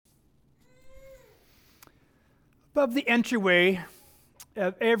Above the entryway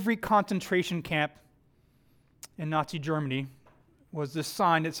of every concentration camp in Nazi Germany was this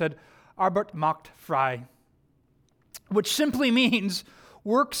sign that said, Arbeit macht frei, which simply means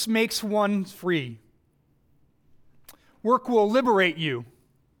works makes one free. Work will liberate you.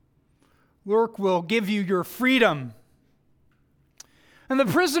 Work will give you your freedom. And the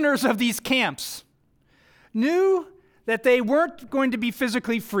prisoners of these camps knew that they weren't going to be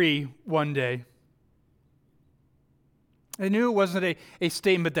physically free one day. They knew it wasn't a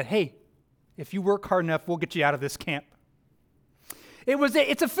statement that, hey, if you work hard enough, we'll get you out of this camp.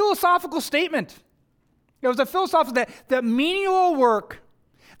 It's a philosophical statement. It was a philosophical that menial work,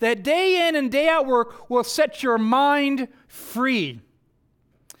 that day in and day out work will set your mind free.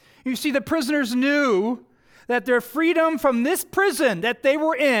 You see, the prisoners knew that their freedom from this prison that they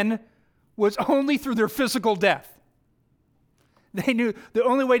were in was only through their physical death. They knew the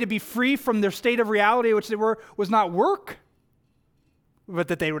only way to be free from their state of reality, which they were, was not work, but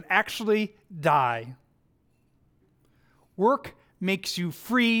that they would actually die. Work makes you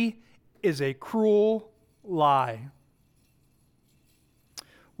free is a cruel lie.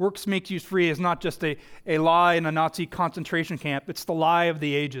 Works makes you free is not just a lie in a Nazi concentration camp. It's the lie of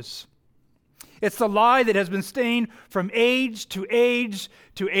the ages. It's the lie that has been staying from age to age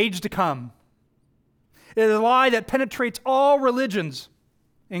to age to come. It is a lie that penetrates all religions,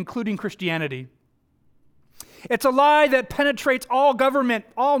 including Christianity. It's a lie that penetrates all government,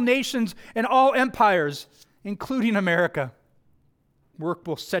 all nations, and all empires, including America. Work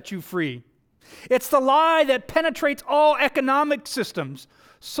will set you free. It's the lie that penetrates all economic systems,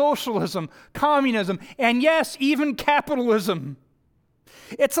 socialism, communism, and yes, even capitalism.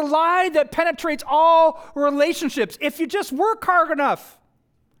 It's a lie that penetrates all relationships. If you just work hard enough,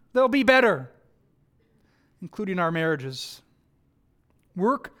 they'll be better, including our marriages.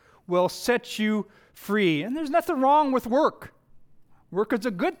 Work will set you free. And there's nothing wrong with work. Work is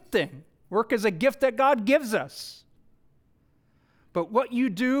a good thing. Work is a gift that God gives us. But what you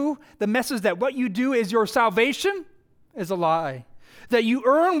do, the message that what you do is your salvation, is a lie. That you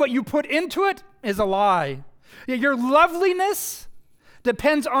earn what you put into it is a lie. Your loveliness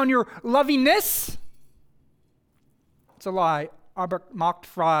depends on your lovingness. It's a lie. Arbeit macht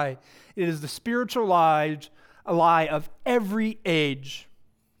frei. It is the spiritual lie, a lie of every age.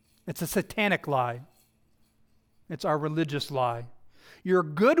 It's a satanic lie. It's our religious lie. Your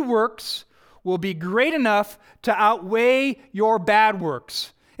good works will be great enough to outweigh your bad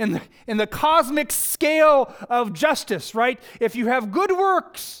works. In the cosmic scale of justice, right? If you have good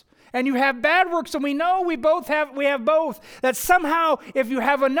works and you have bad works, and we know we have both, that somehow if you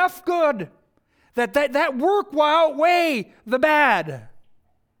have enough good, that work will outweigh the bad.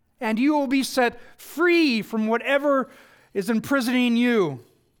 And you will be set free from whatever is imprisoning you.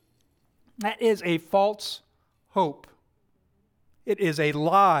 That is a false hope. It is a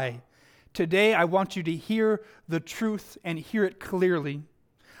lie. Today, I want you to hear the truth and hear it clearly.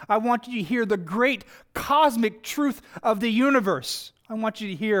 I want you to hear the great cosmic truth of the universe. I want you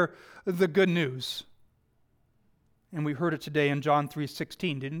to hear the good news. And we heard it today in John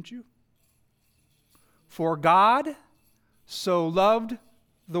 3:16, didn't you? For God so loved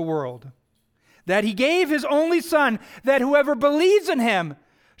the world that he gave his only Son, that whoever believes in him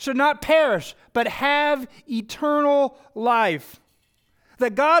should not perish, but have eternal life.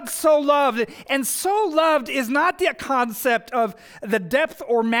 That God so loved, and so loved is not the concept of the depth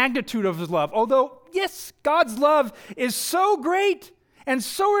or magnitude of his love. Although, yes, God's love is so great and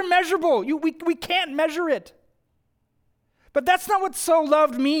so immeasurable. We can't measure it. But that's not what so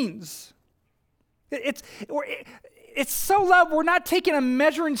loved means. It's so loved, we're not taking a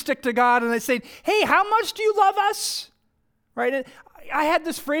measuring stick to God and saying, hey, how much do you love us? Right? I had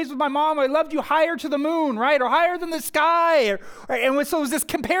this phrase with my mom, I loved you higher to the moon, right? Or higher than the sky. And so it was this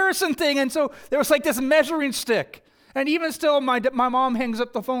comparison thing. And so there was like this measuring stick. And even still, my mom hangs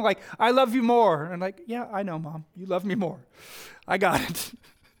up the phone like, I love you more. And I'm like, yeah, I know, Mom. You love me more. I got it.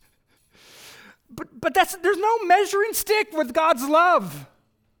 But there's no measuring stick with God's love.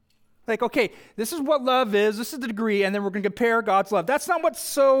 Like, okay, this is what love is. This is the degree. And then we're going to compare God's love. That's not what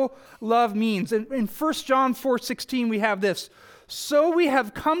so love means. In 1 John 4:16, we have this. So we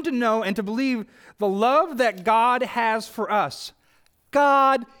have come to know and to believe the love that God has for us.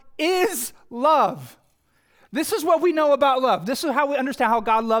 God is love. This is what we know about love. This is how we understand how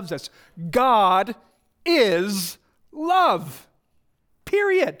God loves us. God is love.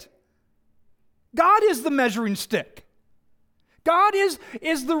 Period. God is the measuring stick. God is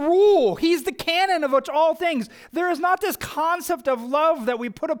the rule. He's the canon of which all things. There is not this concept of love that we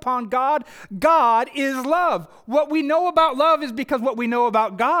put upon God. God is love. What we know about love is because what we know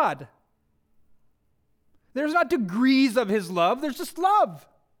about God. There's not degrees of his love. There's just love.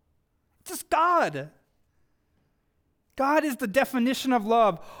 It's just God. God is the definition of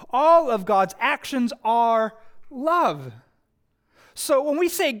love. All of God's actions are love. So when we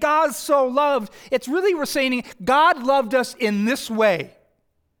say God so loved, it's really we're saying God loved us in this way.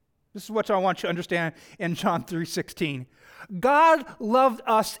 This is what I want you to understand in John 3:16. God loved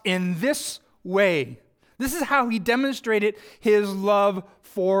us in this way. This is how he demonstrated his love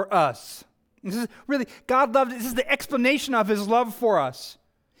for us. This is really, God loved, this is the explanation of his love for us.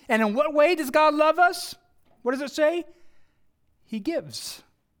 And in what way does God love us? What does it say? He gives.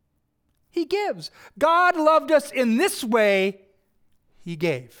 He gives. God loved us in this way. He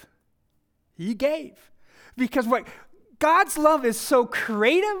gave. He gave. Because what God's love is so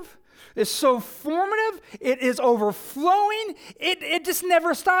creative, is so formative, it is overflowing, it just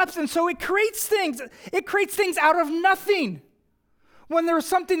never stops. And so it creates things. It creates things out of nothing. When there was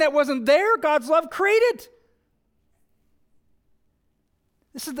something that wasn't there, God's love created.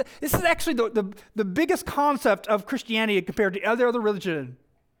 This is actually the biggest concept of Christianity compared to other religion,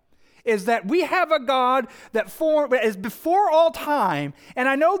 is that we have a God that is before all time. And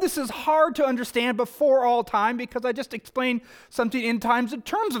I know this is hard to understand, before all time, because I just explained something in terms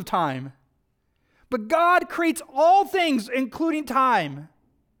of time. But God creates all things, including time.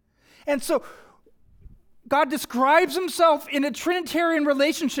 And so God describes himself in a Trinitarian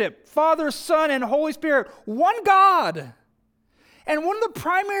relationship, Father, Son, and Holy Spirit, one God. And one of the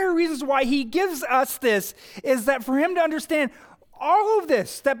primary reasons why he gives us this is that for him to understand all of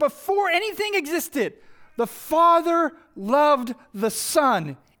this, that before anything existed, the Father loved the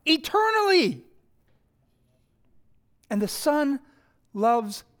Son eternally. And the Son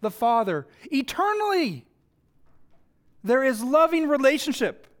loves the Father eternally. There is loving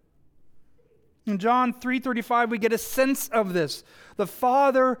relationship. In John 3:35, we get a sense of this. The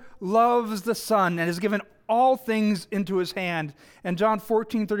Father loves the Son and has given all things into his hand. And John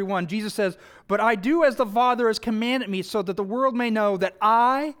 14:31, Jesus says, "But I do as the Father has commanded me, so that the world may know that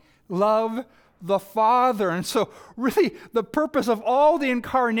I love the Father." And so really the purpose of all the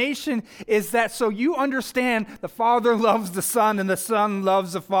incarnation is that so you understand the Father loves the Son and the Son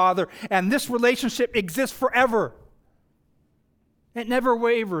loves the Father, and this relationship exists forever. It never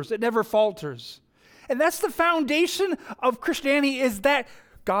wavers, it never falters. And that's the foundation of Christianity, is that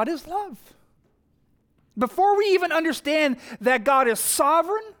God is love. Before we even understand that God is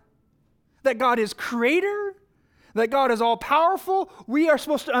sovereign, that God is creator, that God is all-powerful, we are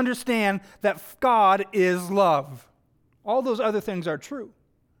supposed to understand that God is love. All those other things are true.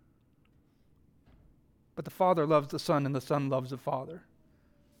 But the Father loves the Son, and the Son loves the Father.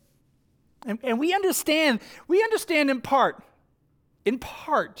 And we understand in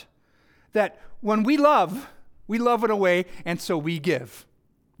part, that when we love in a way, and so we give.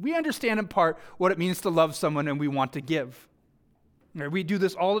 We understand in part what it means to love someone, and we want to give. We do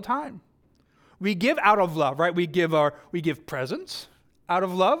this all the time. We give out of love, right? We give presents out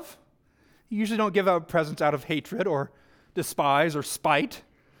of love. You usually don't give out presents out of hatred or despise or spite,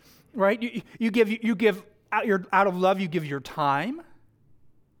 right? You give out of love. You give your time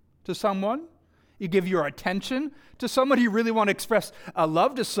to someone. You give your attention to someone. You really want to express a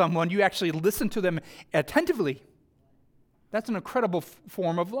love to someone. You actually listen to them attentively. That's an incredible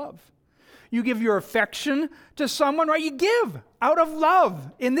form of love. You give your affection to someone, right? You give out of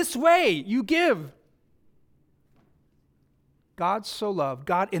love. In this way, you give. God so loved.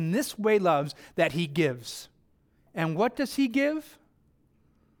 God in this way loves that he gives. And what does he give?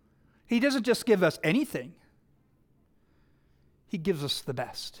 He doesn't just give us anything. He gives us the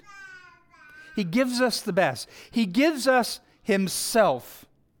best. He gives us the best. He gives us himself.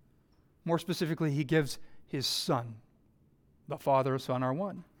 More specifically, he gives his Son. The Father and Son are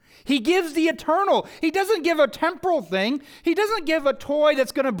one. He gives the eternal. He doesn't give a temporal thing. He doesn't give a toy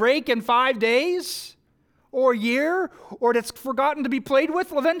that's going to break in 5 days or a year, or that's forgotten to be played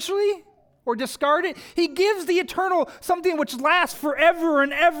with eventually or discarded. He gives the eternal, something which lasts forever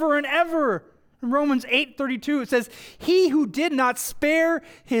and ever and ever. In Romans 8:32, it says, "He who did not spare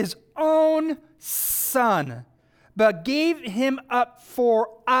his own Son, but gave him up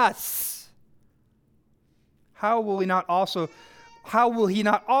for us, how will he not also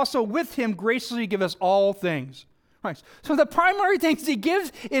with him graciously give us all things?" Right. So the primary things he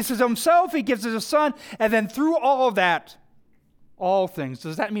gives is himself, he gives us his Son, and then through all of that, all things.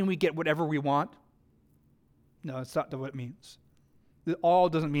 Does that mean we get whatever we want? No, it's not what it means. All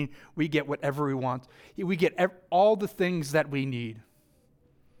doesn't mean we get whatever we want. We get all the things that we need.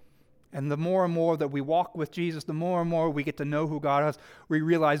 And the more and more that we walk with Jesus, the more and more we get to know who God is, we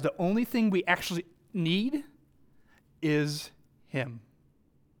realize the only thing we actually need is him.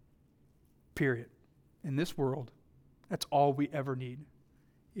 Period. in this world, that's all we ever need,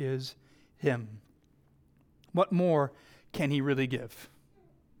 is him. What more can he really give?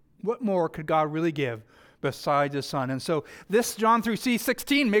 What more could God really give besides his Son? And so this John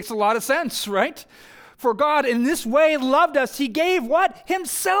 3:16 makes a lot of sense, right? For God in this way loved us. He gave what?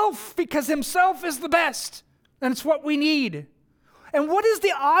 Himself, because himself is the best. And it's what we need. And what is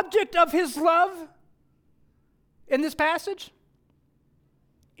the object of his love in this passage?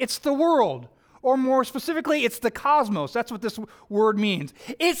 It's the world. Or more specifically, it's the cosmos. That's what this word means.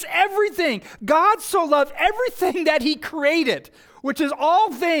 It's everything. God so loved everything that he created, which is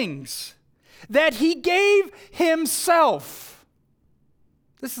all things, that he gave himself.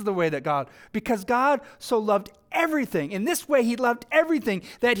 This is the way that because God so loved everything. In this way, he loved everything,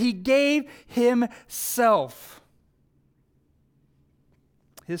 that he gave himself,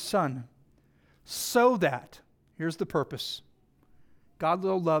 his Son, so that, here's the purpose, God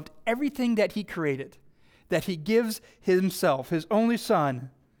so loved everything that he created, that he gives himself, his only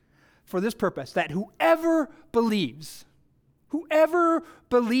Son, for this purpose, that whoever believes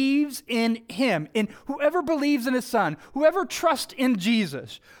in him, in whoever believes in his Son, whoever trusts in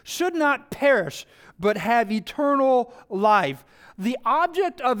Jesus, should not perish, but have eternal life. The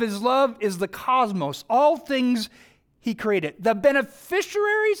object of his love is the cosmos, all things he created. The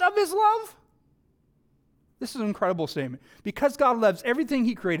beneficiaries of his love? This is an incredible statement. Because God loves everything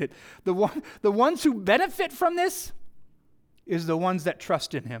he created, the ones who benefit from this is the ones that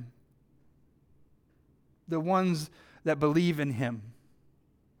trust in him. The ones that believe in him.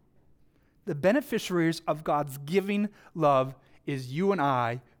 The beneficiaries of God's giving love is you and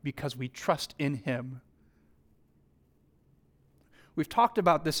I, because we trust in him. We've talked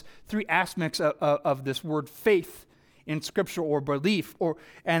about this three aspects of this word faith in Scripture, or belief,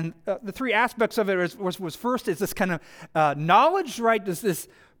 and the three aspects of it was first is this kind of knowledge, right? This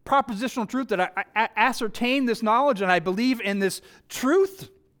propositional truth that I ascertain this knowledge and I believe in this truth.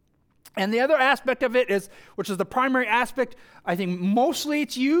 And the other aspect of it is, which is the primary aspect, I think mostly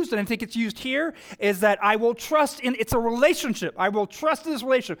it's used, and I think it's used here, is that I will trust in, it's a relationship. I will trust in this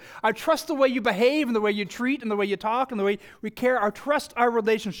relationship. I trust the way you behave and the way you treat and the way you talk and the way we care. I trust our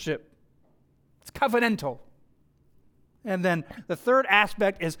relationship. It's covenantal. And then the third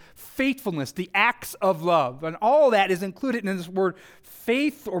aspect is faithfulness, the acts of love. And all that is included in this word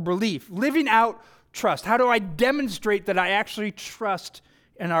faith or belief, living out trust. How do I demonstrate that I actually trust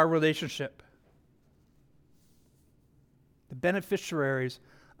in our relationship? The beneficiaries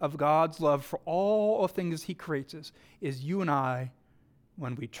of God's love for all of things he creates is you and I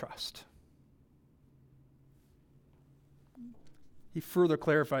when we trust. He further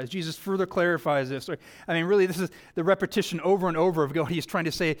clarifies. Jesus further clarifies this. I mean, really, this is the repetition over and over of what he's trying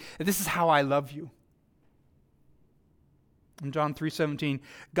to say. This is how I love you. In John 3:17,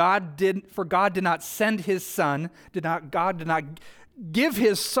 God did not send his Son, God did not give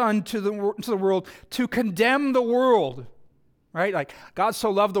his Son to the world to condemn the world. Right? Like, God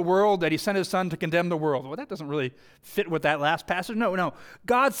so loved the world that he sent his Son to condemn the world. Well, that doesn't really fit with that last passage. No.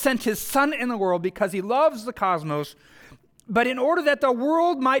 God sent his Son in the world because he loves the cosmos, but in order that the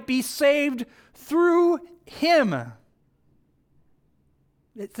world might be saved through him.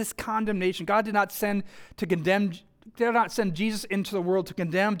 It's this condemnation. God did not send Jesus into the world to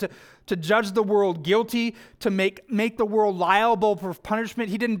condemn, to judge the world guilty, to make the world liable for punishment.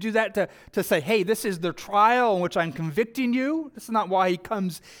 He didn't do that to say, hey, this is the trial in which I'm convicting you. This is not why he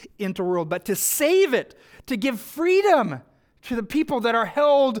comes into the world, but to save it, to give freedom to the people that are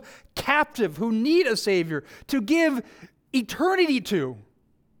held captive, who need a Savior, to give eternity to.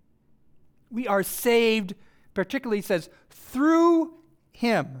 We are saved, particularly it says, through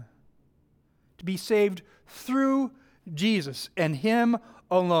him. To be saved through Jesus and him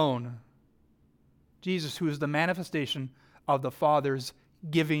alone. Jesus, who is the manifestation of the Father's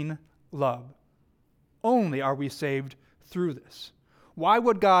giving love. Only are we saved through this. Why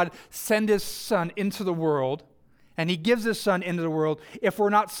would God send his Son into the world, and he gives his Son into the world, if we're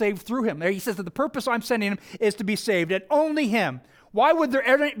not saved through him? There he says that the purpose I'm sending him is to be saved, and only him. Why would there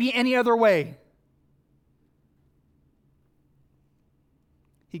ever be any other way?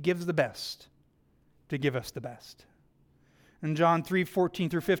 He gives the best to give us the best. In John 3:14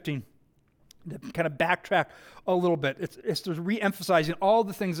 through 15, to kind of backtrack a little bit, it's re-emphasizing all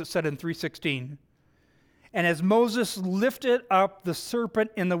the things that said in 3:16. And as Moses lifted up the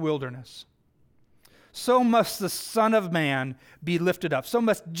serpent in the wilderness, so must the Son of Man be lifted up. So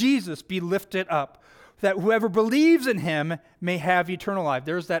must Jesus be lifted up, that whoever believes in him may have eternal life.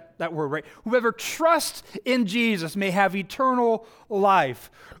 There's that word, right? Whoever trusts in Jesus may have eternal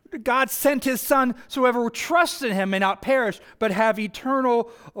life. God sent his son so whoever trusts in him may not perish, but have eternal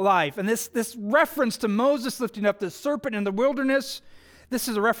life. And this reference to Moses lifting up the serpent in the wilderness, this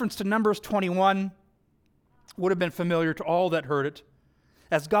is a reference to Numbers 21. Would have been familiar to all that heard it.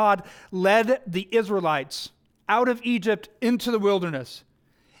 As God led the Israelites out of Egypt into the wilderness,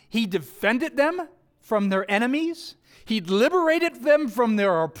 he defended them from their enemies. He liberated them from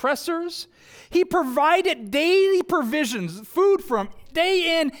their oppressors. He provided daily provisions, food from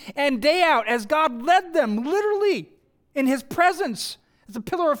day in and day out, as God led them literally in his presence as a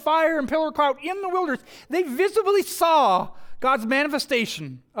pillar of fire and pillar of cloud in the wilderness. They visibly saw God's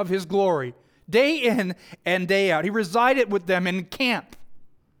manifestation of his glory day in and day out. He resided with them in camp.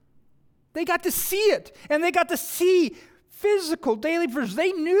 They got to see it, and they got to see physical daily provisions.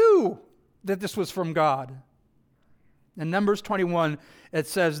 They knew that this was from God. In Numbers 21, it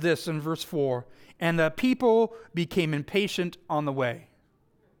says this in verse 4, and the people became impatient on the way.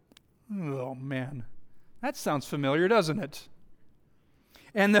 Oh, man. That sounds familiar, doesn't it?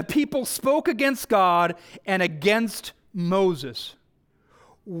 And the people spoke against God and against Moses.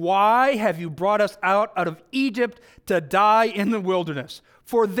 Why have you brought us out of Egypt to die in the wilderness?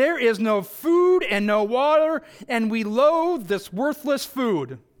 For there is no food and no water, and we loathe this worthless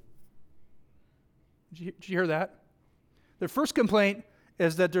food. Did you hear that? Their first complaint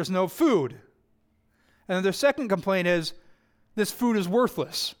is that there's no food. And then their second complaint is, this food is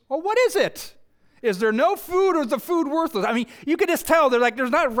worthless. Well, what is it? Is there no food, or is the food worthless? I mean, you can just tell, there's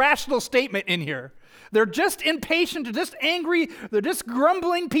not a rational statement in here. They're just impatient, they're just angry, they're just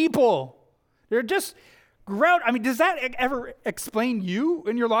grumbling people. They're just does that ever explain you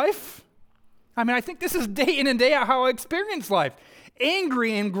in your life? I mean, I think this is day in and day out how I experience life.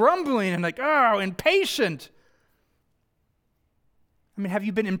 Angry and grumbling and impatient. I mean, have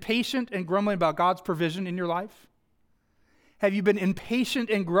you been impatient and grumbling about God's provision in your life? Have you been impatient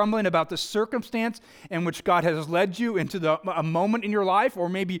and grumbling about the circumstance in which God has led you into a moment in your life? Or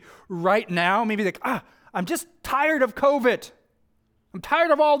maybe right now, I'm just tired of COVID. I'm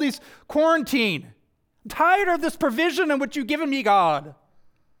tired of all these quarantine. I'm tired of this provision in which you've given me, God.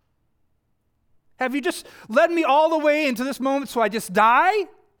 Have you just led me all the way into this moment so I just die?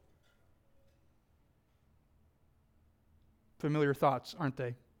 Familiar thoughts, aren't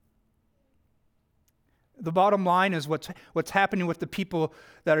they? The bottom line is what's happening with the people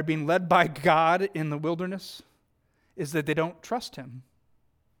that are being led by God in the wilderness is that they don't trust him.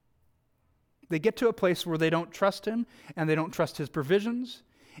 They get to a place where they don't trust him, and they don't trust his provisions,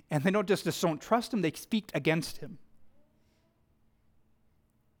 and they don't just don't trust him, they speak against him.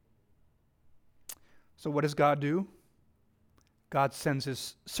 So what does God do? God sends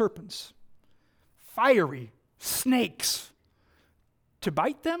his serpents, fiery snakes, to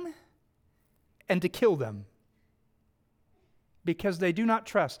bite them and to kill them, because they do not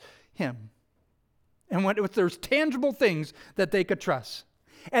trust him. And when there's tangible things that they could trust.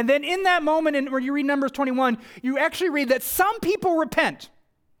 And then in that moment, where you read Numbers 21, you actually read that some people repent.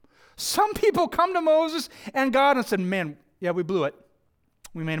 Some people come to Moses and God and said, man, yeah, we blew it.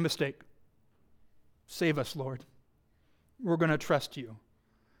 We made a mistake. Save us, Lord. We're going to trust you.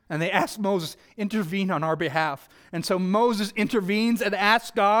 And they ask Moses, intervene on our behalf. And so Moses intervenes and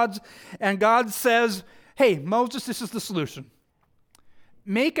asks God, and God says, hey, Moses, this is the solution.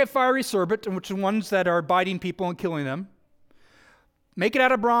 Make a fiery serpent, which are ones that are biting people and killing them. Make it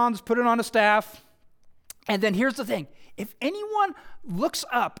out of bronze, put it on a staff. And then here's the thing. If anyone looks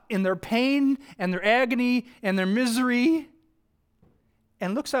up in their pain and their agony and their misery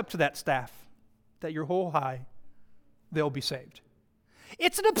and looks up to that staff that you hold high, they'll be saved.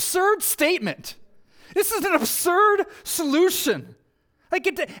 It's an absurd statement. This is an absurd solution.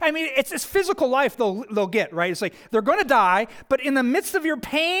 It's this physical life they'll get, right? It's like they're going to die, but in the midst of your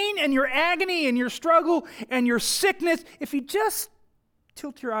pain and your agony and your struggle and your sickness, if you just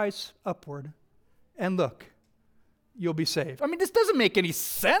tilt your eyes upward and look, you'll be saved. I mean, this doesn't make any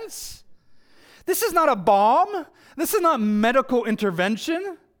sense. This is not a balm. This is not medical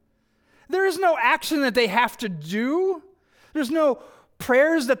intervention. There is no action that they have to do. There's no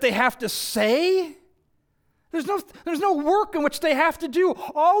prayers that they have to say. There's no work in which they have to do.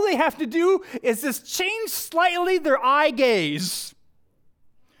 All they have to do is just change slightly their eye gaze.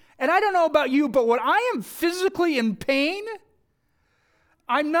 And I don't know about you, but when I am physically in pain,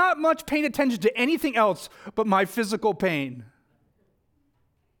 I'm not much paying attention to anything else but my physical pain.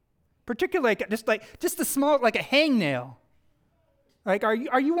 Particularly just the small, like a hangnail. Like, are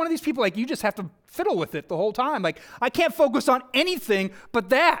you one of these people, like, you just have to fiddle with it the whole time? Like, I can't focus on anything but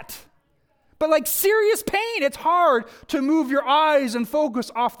that. But like serious pain, it's hard to move your eyes and focus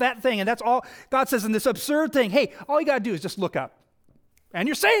off that thing. And that's all God says in this absurd thing. Hey, all you got to do is just look up. and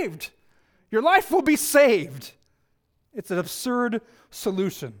you're saved. Your life will be saved. It's an absurd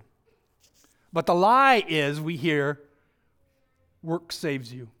solution. But the lie is, we hear, work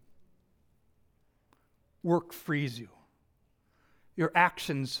saves you. Work frees you. Your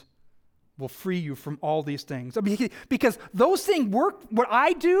actions will free you from all these things. Because those things work, what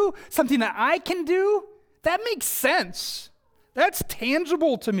I do, something that I can do, that makes sense. That's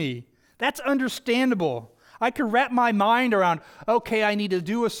tangible to me. That's understandable. I can wrap my mind around, okay, I need to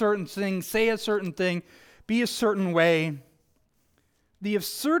do a certain thing, say a certain thing, be a certain way. The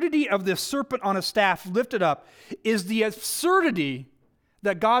absurdity of the serpent on a staff lifted up is the absurdity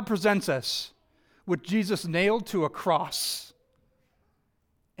that God presents us with Jesus nailed to a cross,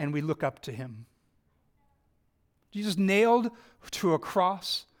 and we look up to him. Jesus nailed to a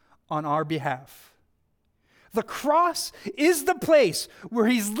cross on our behalf. The cross is the place where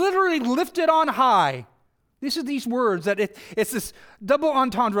he's literally lifted on high. These are these words that it's this double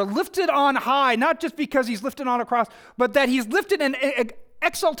entendre, lifted on high, not just because he's lifted on a cross, but that he's lifted in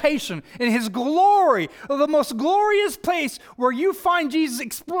exaltation, in his glory. The most glorious place where you find Jesus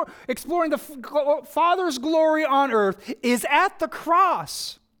exploring the Father's glory on earth is at the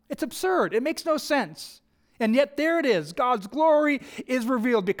cross. It's absurd. It makes no sense. And yet there it is. God's glory is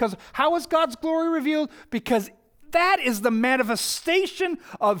revealed. Because how is God's glory revealed? Because that is the manifestation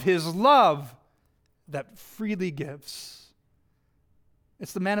of his love that freely gives.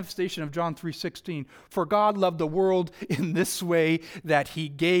 It's the manifestation of John 3:16. For God loved the world in this way, that he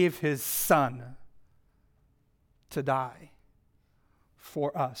gave his Son to die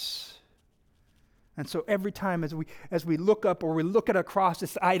for us. And so every time as we look up or we look at a cross,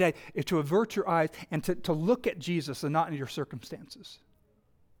 it's to avert your eyes and to look at Jesus and not in your circumstances.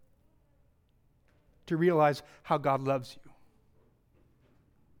 To realize how God loves you.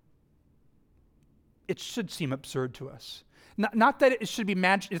 It should seem absurd to us. Not that it should be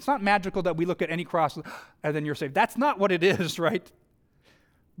magic. It's not magical that we look at any cross and then you're saved. That's not what it is, right?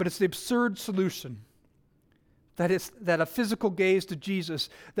 But it's the absurd solution. That a physical gaze to Jesus,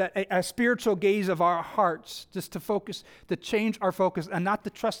 that a spiritual gaze of our hearts, just to focus, to change our focus, and not to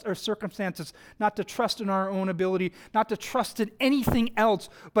trust our circumstances, not to trust in our own ability, not to trust in anything else,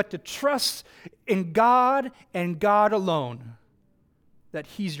 but to trust in God and God alone, that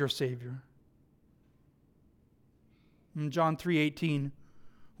he's your Savior. In John 3:18,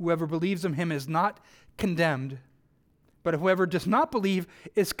 whoever believes in him is not condemned, but whoever does not believe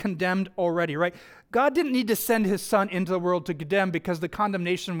is condemned already, right? God didn't need to send his Son into the world to condemn because the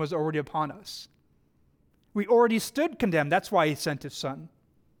condemnation was already upon us. We already stood condemned. That's why he sent his Son.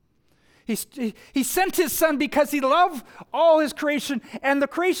 He sent his Son because he loved all his creation, and the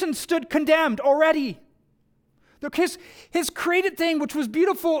creation stood condemned already. His created thing, which was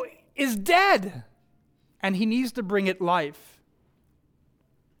beautiful, is dead, and he needs to bring it life.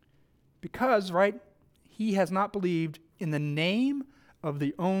 Because, right, he has not believed in the name of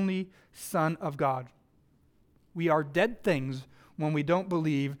the only Son of God. We are dead things when we don't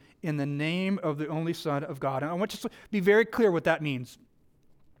believe in the name of the only Son of God. And I want you to be very clear what that means.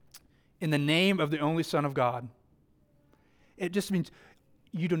 In the name of the only Son of God. It just means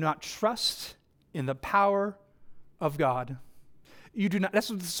you do not trust in the power of God. You do not, that's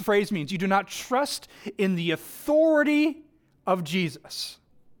what this phrase means. You do not trust in the authority of Jesus.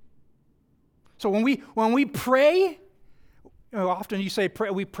 So when we pray, often you say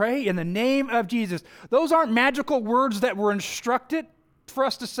we pray in the name of Jesus. Those aren't magical words that we're instructed for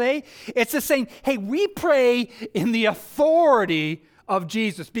us to say. It's just saying, hey, we pray in the authority of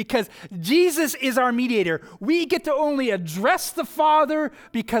Jesus because Jesus is our mediator. We get to only address the Father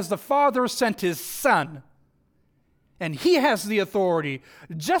because the Father sent his Son. And he has the authority.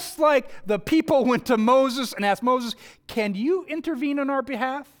 Just like the people went to Moses and asked Moses, can you intervene on our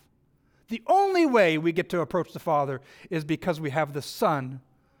behalf? The only way we get to approach the Father is because we have the Son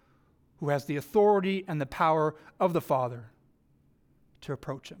who has the authority and the power of the Father to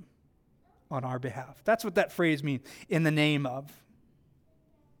approach him on our behalf. That's what that phrase means, in the name of.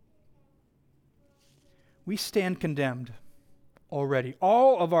 We stand condemned already.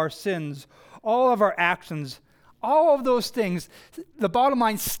 All of our sins, all of our actions, all of those things, the bottom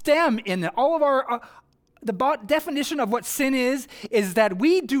line, stem in all of our... The definition of what sin is that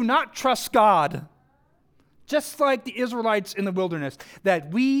we do not trust God. Just like the Israelites in the wilderness,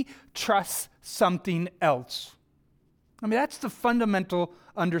 that we trust something else. I mean, that's the fundamental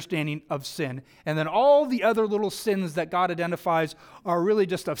understanding of sin. And then all the other little sins that God identifies are really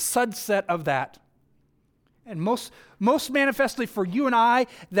just a subset of that. And most manifestly for you and I,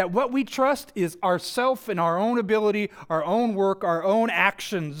 that what we trust is ourself and our own ability, our own work, our own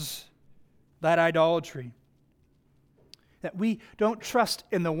actions. That idolatry. that we don't trust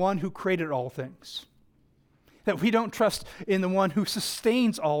in the one who created all things, that we don't trust in the one who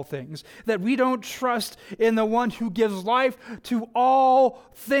sustains all things, that we don't trust in the one who gives life to all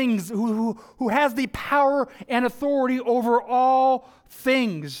things, who has the power and authority over all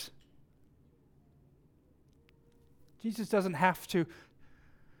things. Jesus doesn't have to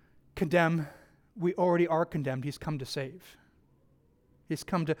condemn. We already are condemned. He's come to save. He's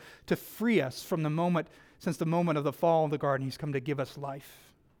come to free us from the moment, since the moment of the fall of the garden. He's come to give us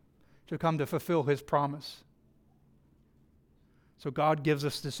life, to come to fulfill his promise. So God gives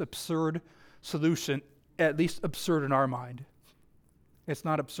us this absurd solution, at least absurd in our mind. It's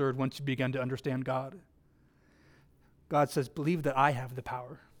not absurd once you begin to understand God. God says, believe that I have the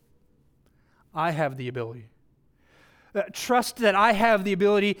power. I have the ability. Trust that I have the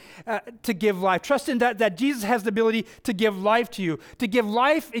ability to give life. Trust in that Jesus has the ability to give life to you, to give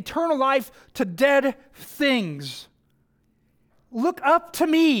life, eternal life, to dead things. Look up to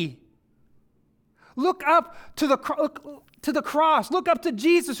me. Look up to the cross. Look up to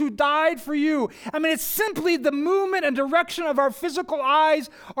Jesus who died for you. I mean, it's simply the movement and direction of our physical eyes,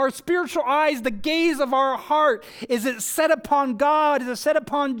 our spiritual eyes, the gaze of our heart. Is it set upon God? Is it set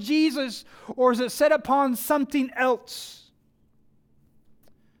upon Jesus? Or is it set upon something else?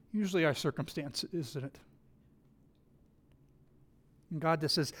 Usually our circumstance, isn't it? And God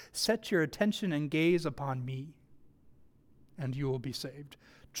just says, set your attention and gaze upon me, and you will be saved.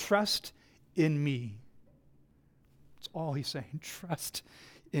 Trust in me. That's all he's saying. Trust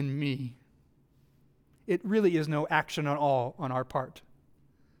in me. It really is no action at all on our part.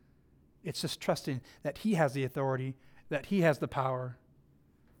 It's just trusting that he has the authority, that he has the power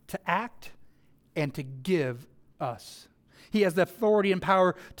to act and to give us. He has the authority and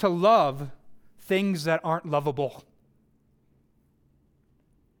power to love things that aren't lovable.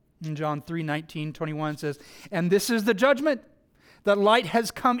 In John 3:19-21 says, and this is the judgment, that light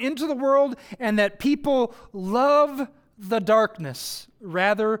has come into the world, and that people love the darkness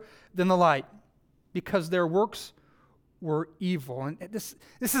rather than the light, because their works were evil. And this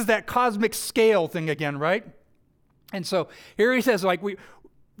is that cosmic scale thing again, right? And so here he says,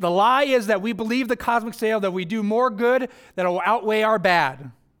 the lie is that we believe the cosmic scale, that we do more good, that it will outweigh our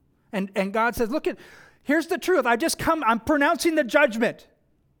bad. And God says, here's the truth. I'm pronouncing the judgment.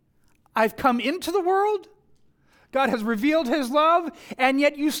 I've come into the world. God has revealed his love, and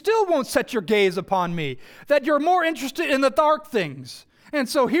yet you still won't set your gaze upon me, that you're more interested in the dark things. And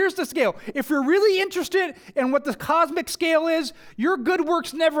so here's the scale. If you're really interested in what the cosmic scale is, your good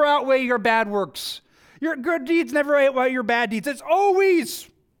works never outweigh your bad works. Your good deeds never outweigh your bad deeds. It's always.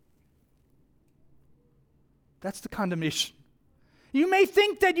 That's the condemnation. You may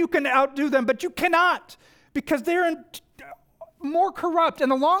think that you can outdo them, but you cannot, because they're more corrupt.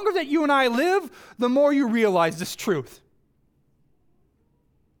 And the longer that you and I live, the more you realize this truth.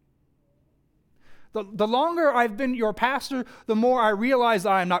 The longer I've been your pastor, the more I realize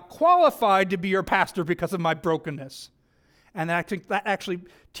I am not qualified to be your pastor because of my brokenness. And I think that actually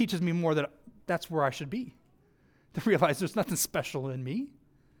teaches me more that that's where I should be. To realize there's nothing special in me.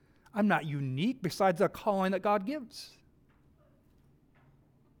 I'm not unique besides the calling that God gives.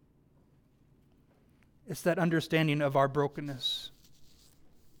 It's that understanding of our brokenness.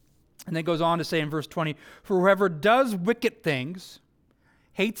 And then it goes on to say in verse 20, for whoever does wicked things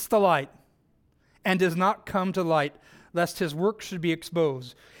hates the light and does not come to light, lest his work should be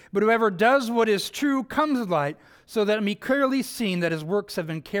exposed. But whoever does what is true comes to light, so that it may be clearly seen that his works have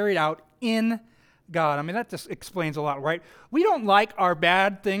been carried out in God. I mean, that just explains a lot, right? We don't like our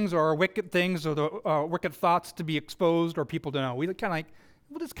bad things or our wicked things or the wicked thoughts to be exposed or people to know. We'll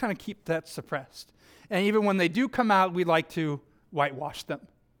just kind of keep that suppressed. And even when they do come out, we like to whitewash them.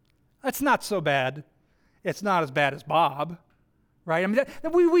 That's not so bad. It's not as bad as Bob, right? I mean,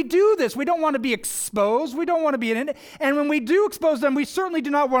 we do this. We don't want to be exposed. We don't want to be in it. And when we do expose them, we certainly do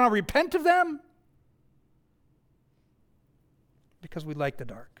not want to repent of them because we like the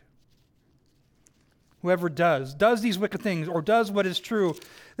dark. Whoever does these wicked things or does what is true,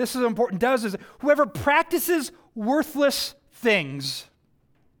 this is important, is whoever practices worthless things.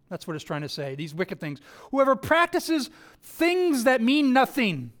 That's what it's trying to say, these wicked things. Whoever practices things that mean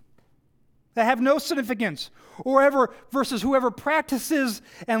nothing, that have no significance, versus whoever practices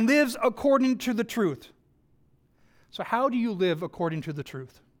and lives according to the truth. So how do you live according to the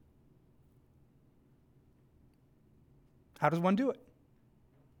truth? How does one do it?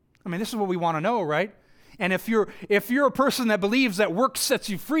 I mean, this is what we want to know, right? And if you're a person that believes that work sets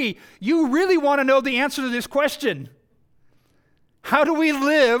you free, you really want to know the answer to this question. How do we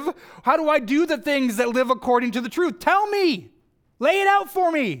live? How do I do the things that live according to the truth? Tell me. Lay it out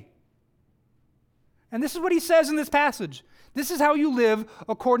for me. And this is what he says in this passage. This is how you live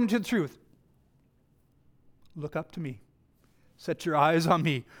according to the truth. Look up to me. Set your eyes on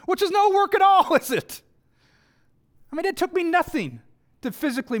me, which is no work at all, is it? I mean, it took me nothing to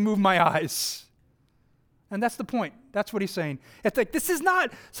physically move my eyes. And that's the point. That's what he's saying. It's like, this is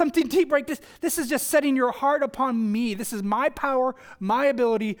not something deep, right? This is just setting your heart upon me. This is my power, my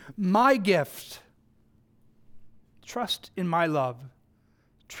ability, my gift. Trust in my love.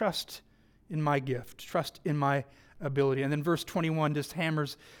 Trust in my gift. Trust in my ability. And then verse 21 just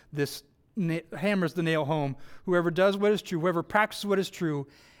hammers the nail home. Whoever does what is true, whoever practices what is true,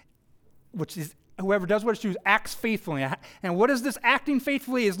 whoever does what is true acts faithfully. And what is this acting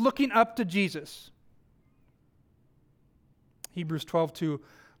faithfully is looking up to Jesus. Hebrews 12:2,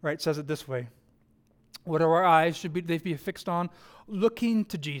 right, says it this way. What are our eyes should they be fixed on? Looking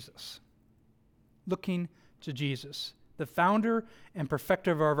to Jesus. Looking to Jesus, the founder and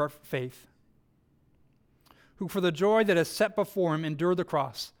perfecter of our faith, who for the joy that is set before him endured the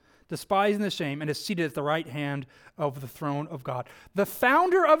cross, despising the shame, and is seated at the right hand of the throne of God. The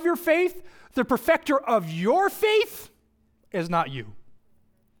founder of your faith, the perfecter of your faith, is not you.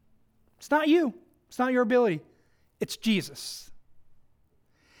 It's not you. It's not your ability. It's Jesus.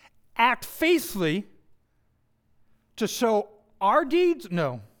 Act faithfully to show our deeds?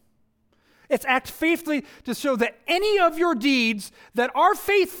 No. It's act faithfully to show that any of your deeds that are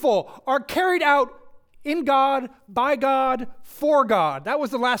faithful are carried out in God, by God, for God. That was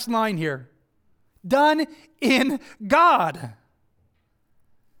the last line here. Done in God.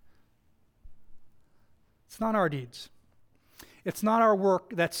 It's not our deeds. It's not our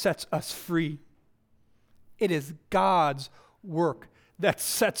work that sets us free. It is God's work that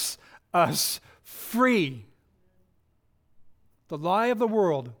sets us free. The lie of the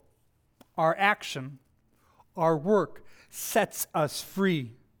world, our action, our work, sets us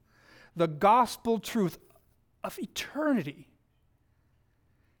free. The gospel truth of eternity.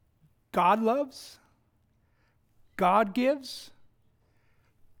 God loves, God gives,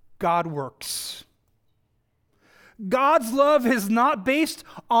 God works. God's love is not based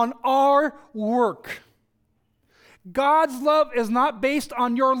on our work. God's love is not based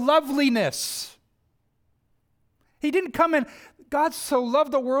on your loveliness. He didn't come in, God so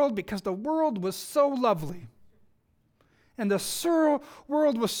loved the world because the world was so lovely. And the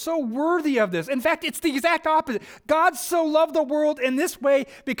world was so worthy of this. In fact, it's the exact opposite. God so loved the world in this way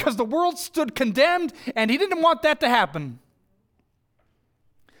because the world stood condemned and he didn't want that to happen.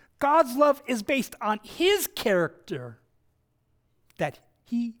 God's love is based on his character, that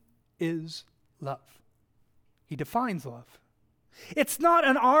he is love. He defines love. It's not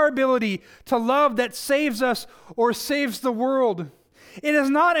in our ability to love that saves us or saves the world. It is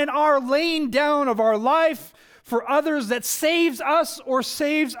not in our laying down of our life for others that saves us or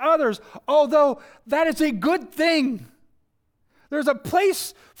saves others, although that is a good thing. There's a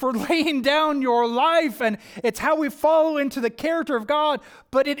place for laying down your life, and it's how we follow into the character of God,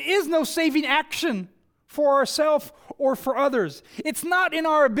 but it is no saving action for ourselves or for others. It's not in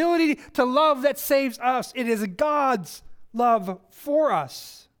our ability to love that saves us. It is God's love for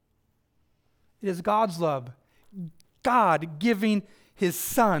us. It is God's love. God giving his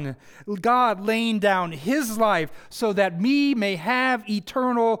Son. God laying down his life so that we may have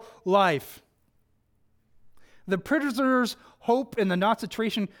eternal life. The prisoners' hope in the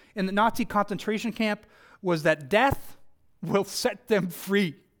Nazi concentration camp was that death will set them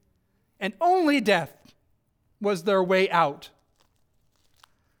free. And only death was their way out.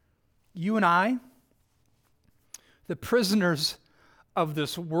 You and I, the prisoners of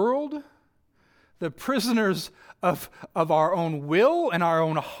this world, the prisoners of our own will and our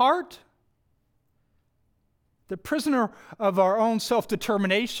own heart, the prisoner of our own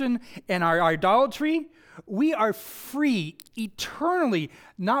self-determination and our idolatry, we are free eternally,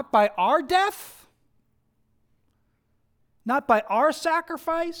 not by our death, not by our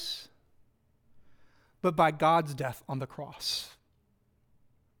sacrifice, but by God's death on the cross.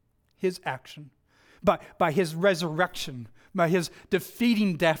 His action, by his resurrection, by his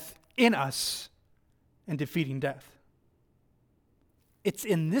defeating death in us and defeating death. It's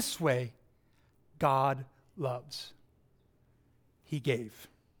in this way God loves. He gave.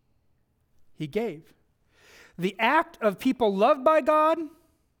 He gave. The act of people loved by God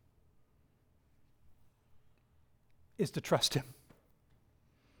is to trust him.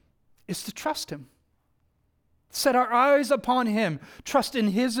 Is to trust him. Set our eyes upon him. Trust in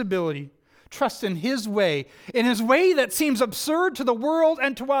his ability. Trust in his way that seems absurd to the world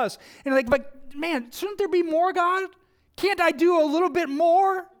and to us. And but man, shouldn't there be more, God? Can't I do a little bit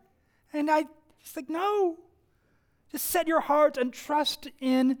more? And he's like, no. Just set your heart and trust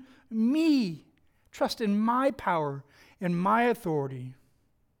in me. Trust in my power in my authority,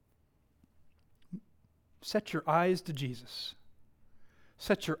 set your eyes to Jesus.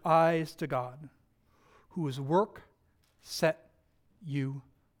 Set your eyes to God, whose work set you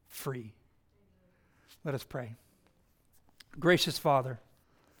free. Let us pray. Gracious Father,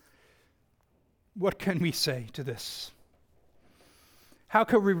 what can we say to this? How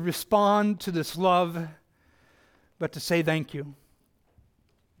can we respond to this love but to say thank you?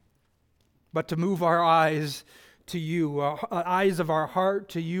 But to move our eyes to you, eyes of our heart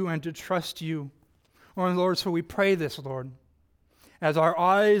to you, and to trust you. Oh, Lord, so we pray this, Lord. As our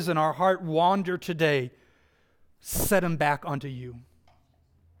eyes and our heart wander today, set them back onto you.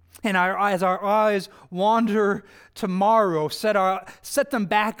 And as our eyes wander tomorrow, set them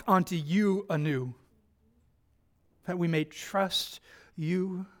back onto you anew. That we may trust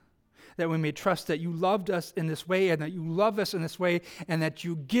you, that we may trust that you loved us in this way, and that you love us in this way, and that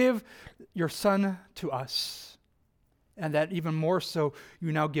you give your Son to us. And that even more so,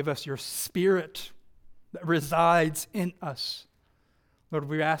 you now give us your Spirit that resides in us. Lord,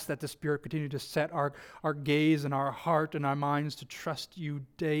 we ask that the Spirit continue to set our gaze and our heart and our minds to trust you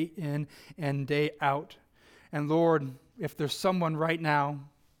day in and day out. And Lord, if there's someone right now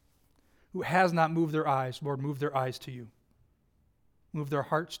who has not moved their eyes, Lord, move their eyes to you. Move their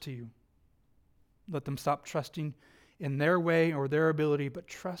hearts to you. Let them stop trusting in their way or their ability, but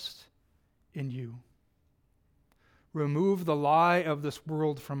trust in you. Remove the lie of this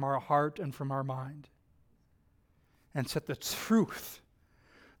world from our heart and from our mind. And set the truth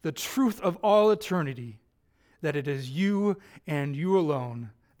of all eternity, that it is you and you alone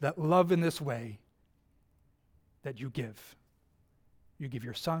that love in this way that you give. You give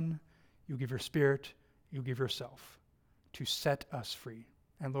your Son, you give your Spirit, you give yourself to set us free.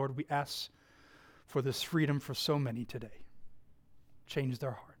 And Lord, we ask for this freedom for so many today. Change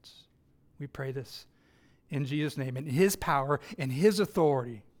their hearts. We pray this in Jesus' name, in his power, in his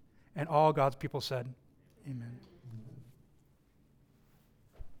authority. And all God's people said, amen.